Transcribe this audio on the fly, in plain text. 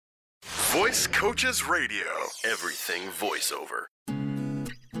Voice Coaches Radio. Everything voiceover.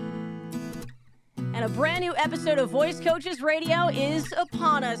 And a brand new episode of Voice Coaches Radio is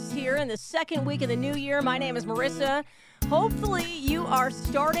upon us here in the second week of the new year. My name is Marissa. Hopefully you are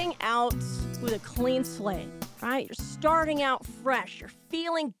starting out with a clean slate, right? You're starting out fresh. You're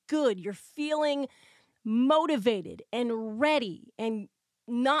feeling good. You're feeling motivated and ready and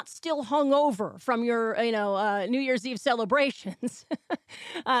not still hungover from your, New Year's Eve celebrations.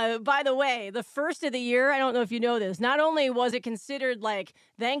 By the way, the first of the year, I don't know if you know this, not only was it considered like,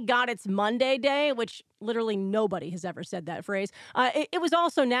 thank God it's Monday Day, which literally nobody has ever said that phrase. It was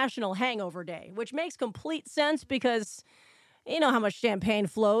also National Hangover Day, which makes complete sense because you know how much champagne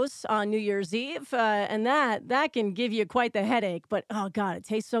flows on New Year's Eve, and that can give you quite the headache. But, oh, God, it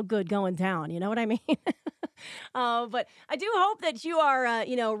tastes so good going down. You know what I mean? But I do hope that you are,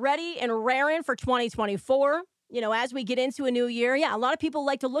 ready and raring for 2024. As we get into a new year, a lot of people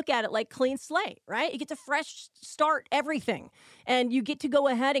like to look at it like clean slate, right? You get to fresh start everything, and you get to go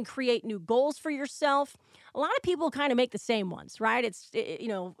ahead and create new goals for yourself. A lot of people kind of make the same ones, right? It's,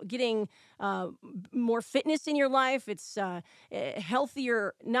 getting more fitness in your life. It's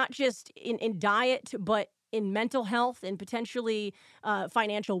healthier, not just in diet, but in mental health and potentially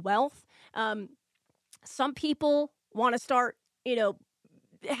financial wealth. Some people want to start,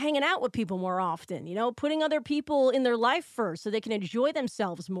 hanging out with people more often, putting other people in their life first so they can enjoy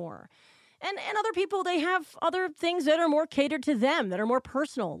themselves more. And other people, they have other things that are more catered to them, that are more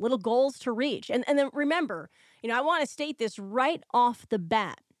personal, little goals to reach. And then remember, I want to state this right off the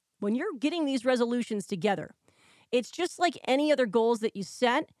bat. When you're getting these resolutions together, it's just like any other goals that you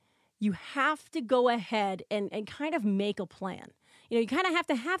set. You have to go ahead and kind of make a plan. You kind of have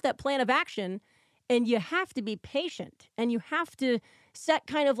to have that plan of action. And you have to be patient, and you have to set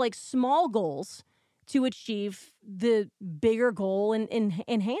kind of like small goals to achieve the bigger goal in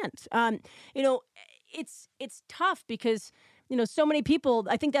hand. It's tough because, so many people,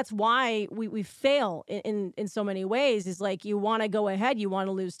 I think that's why we fail in so many ways is like you want to go ahead, you want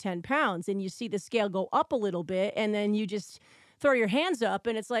to lose 10 pounds, and you see the scale go up a little bit, and then you just throw your hands up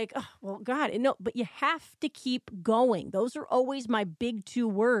and it's like, oh, well, God, no, but you have to keep going. Those are always my big two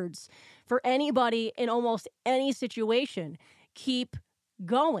words for anybody in almost any situation. Keep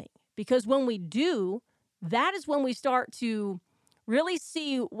going. Because when we do, that is when we start to really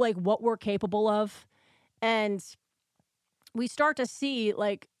see like what we're capable of. And we start to see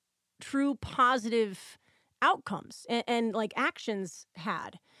like true positive outcomes and like actions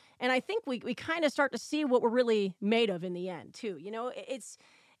had. And I think we kind of start to see what we're really made of in the end, too.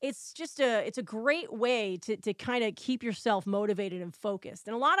 It's just it's a great way to kind of keep yourself motivated and focused.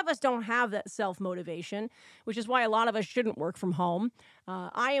 And a lot of us don't have that self-motivation, which is why a lot of us shouldn't work from home.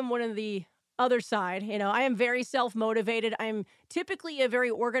 I am one of the other side. I am very self-motivated. I'm typically a very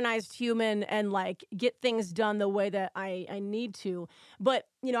organized human and like get things done the way that I need to. But,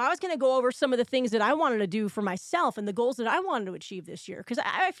 I was going to go over some of the things that I wanted to do for myself and the goals that I wanted to achieve this year. Because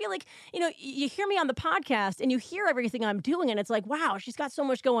I feel like, you hear me on the podcast and you hear everything I'm doing and it's like, wow, she's got so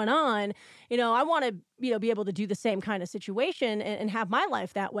much going on. I want to, be able to do the same kind of situation and have my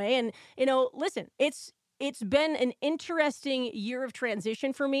life that way. And, listen, It's been an interesting year of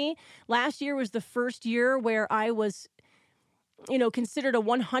transition for me. Last year was the first year where I was, considered a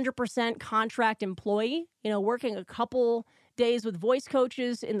 100% contract employee, working a couple days with voice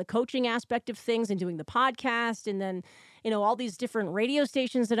coaches in the coaching aspect of things and doing the podcast. And then, all these different radio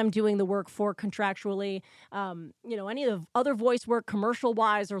stations that I'm doing the work for contractually, any of the other voice work, commercial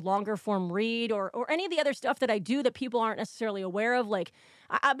wise or longer form read or any of the other stuff that I do that people aren't necessarily aware of. Like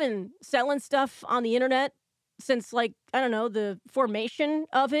I've been selling stuff on the internet since like, I don't know, the formation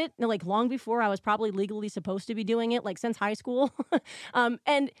of it, like long before I was probably legally supposed to be doing it, like since high school.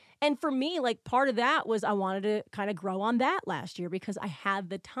 And for me, like part of that was I wanted to kind of grow on that last year because I had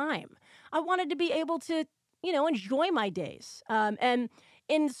the time. I wanted to be able to, enjoy my days. And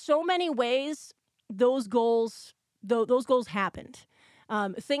in so many ways, those goals happened.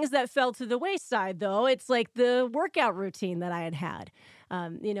 Things that fell to the wayside, though, it's like the workout routine that I had.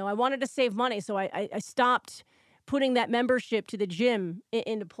 I wanted to save money, so I stopped putting that membership to the gym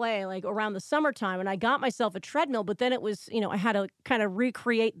into play like around the summertime, and I got myself a treadmill, but then it was, I had to kind of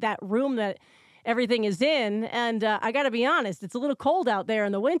recreate that room that everything is in, and I got to be honest, it's a little cold out there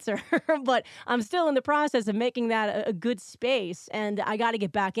in the winter, but I'm still in the process of making that a good space, and I got to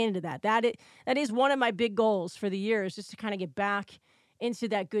get back into that. That is one of my big goals for the year is just to kind of get back into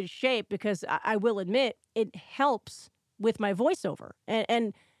that good shape because I will admit it helps with my voiceover.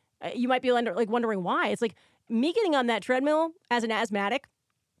 And you might be wondering why. It's like me getting on that treadmill as an asthmatic,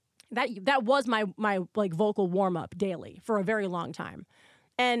 that was my like vocal warm up daily for a very long time.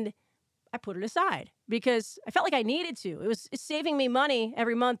 And I put it aside because I felt like I needed to. It's saving me money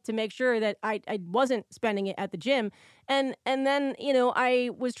every month to make sure that I wasn't spending it at the gym. And then, I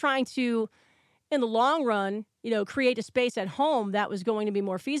was trying to, in the long run, create a space at home that was going to be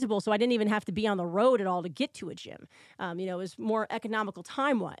more feasible. So I didn't even have to be on the road at all to get to a gym. It was more economical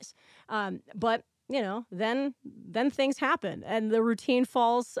time-wise. But then things happen and the routine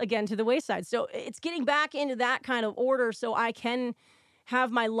falls again to the wayside. So it's getting back into that kind of order so I can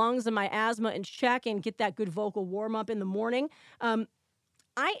have my lungs and my asthma in check and get that good vocal warm up in the morning.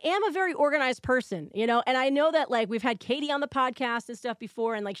 I am a very organized person, and I know that like we've had Katie on the podcast and stuff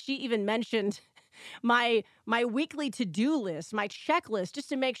before. And like she even mentioned my weekly to-do list, my checklist, just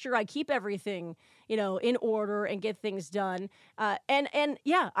to make sure I keep everything, in order and get things done. And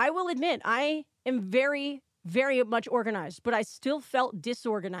yeah, I will admit I am very, very much organized, but I still felt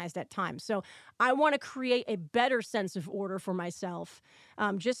disorganized at times. So I want to create a better sense of order for myself,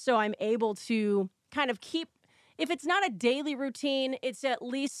 just so I'm able to kind of keep, if it's not a daily routine, it's at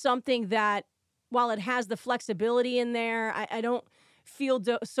least something that while it has the flexibility in there, I don't feel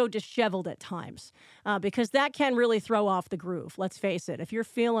so disheveled at times, because that can really throw off the groove. Let's face it. If you're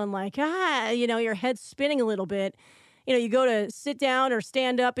feeling like, your head's spinning a little bit, you go to sit down or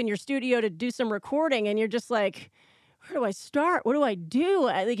stand up in your studio to do some recording and you're just like, where do I start? What do I do?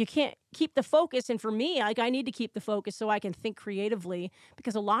 You can't keep the focus. And for me, I need to keep the focus so I can think creatively,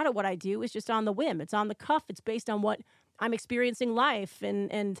 because a lot of what I do is just on the whim. It's on the cuff. It's based on what I'm experiencing life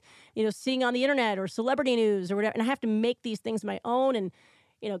and seeing on the internet or celebrity news or whatever. And I have to make these things my own and,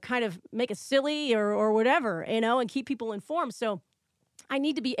 kind of make it silly or whatever, and keep people informed. So I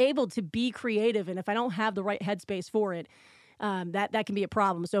need to be able to be creative. And if I don't have the right headspace for it, that can be a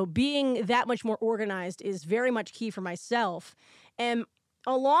problem. So being that much more organized is very much key for myself. And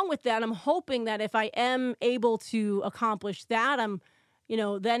along with that, I'm hoping that if I am able to accomplish that, I'm,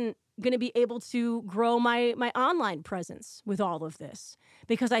 then going to be able to grow my online presence with all of this.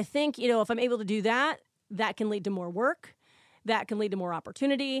 Because I think, if I'm able to do that, that can lead to more work. That can lead to more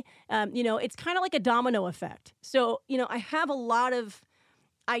opportunity. It's kind of like a domino effect. So, I have a lot of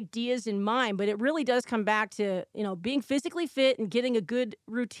ideas in mind, but it really does come back to, being physically fit and getting a good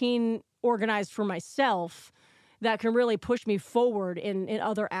routine organized for myself that can really push me forward in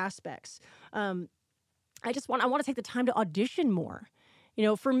other aspects. I want to take the time to audition more.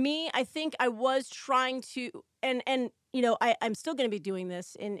 For me, I think I was trying to, and I'm still going to be doing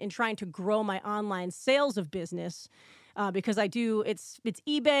this in trying to grow my online sales of business, because I do, it's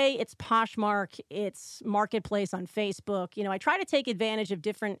eBay, it's Poshmark, it's Marketplace on Facebook. I try to take advantage of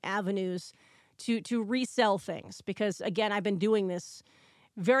different avenues to resell things, because again, I've been doing this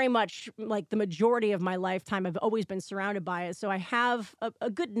very much like the majority of my lifetime. I've always been surrounded by it. So I have a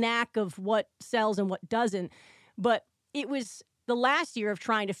good knack of what sells and what doesn't. But it was the last year of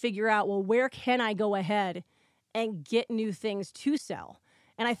trying to figure out, well, where can I go ahead and get new things to sell?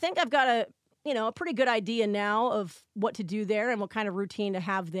 And I think I've got a pretty good idea now of what to do there and what kind of routine to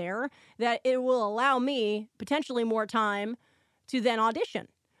have there, that it will allow me potentially more time to then audition,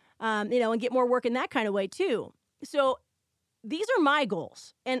 and get more work in that kind of way too. So these are my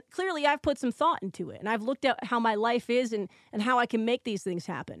goals. And clearly I've put some thought into it and I've looked at how my life is and how I can make these things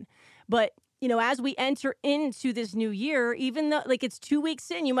happen. But as we enter into this new year, even though it's 2 weeks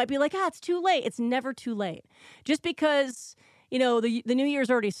in, you might be like, it's too late. It's never too late. Just because, the new year's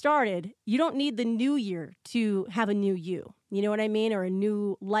already started, you don't need the new year to have a new you. You know what I mean? Or a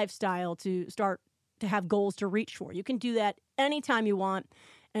new lifestyle to start to have goals to reach for. You can do that anytime you want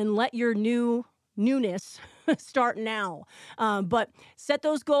and let your newness start now. But set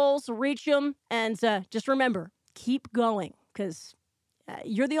those goals, reach them, and just remember, keep going, because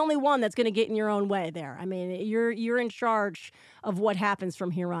you're the only one that's going to get in your own way there. I mean, you're in charge of what happens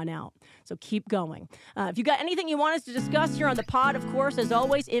from here on out. So keep going. If you got anything you want us to discuss here on the pod, of course, as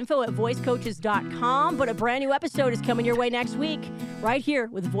always, info@voicecoaches.com. But a brand new episode is coming your way next week, right here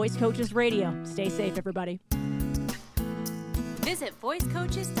with Voice Coaches Radio. Stay safe, everybody. Visit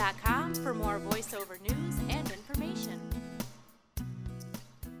voicecoaches.com for more voiceover news and information.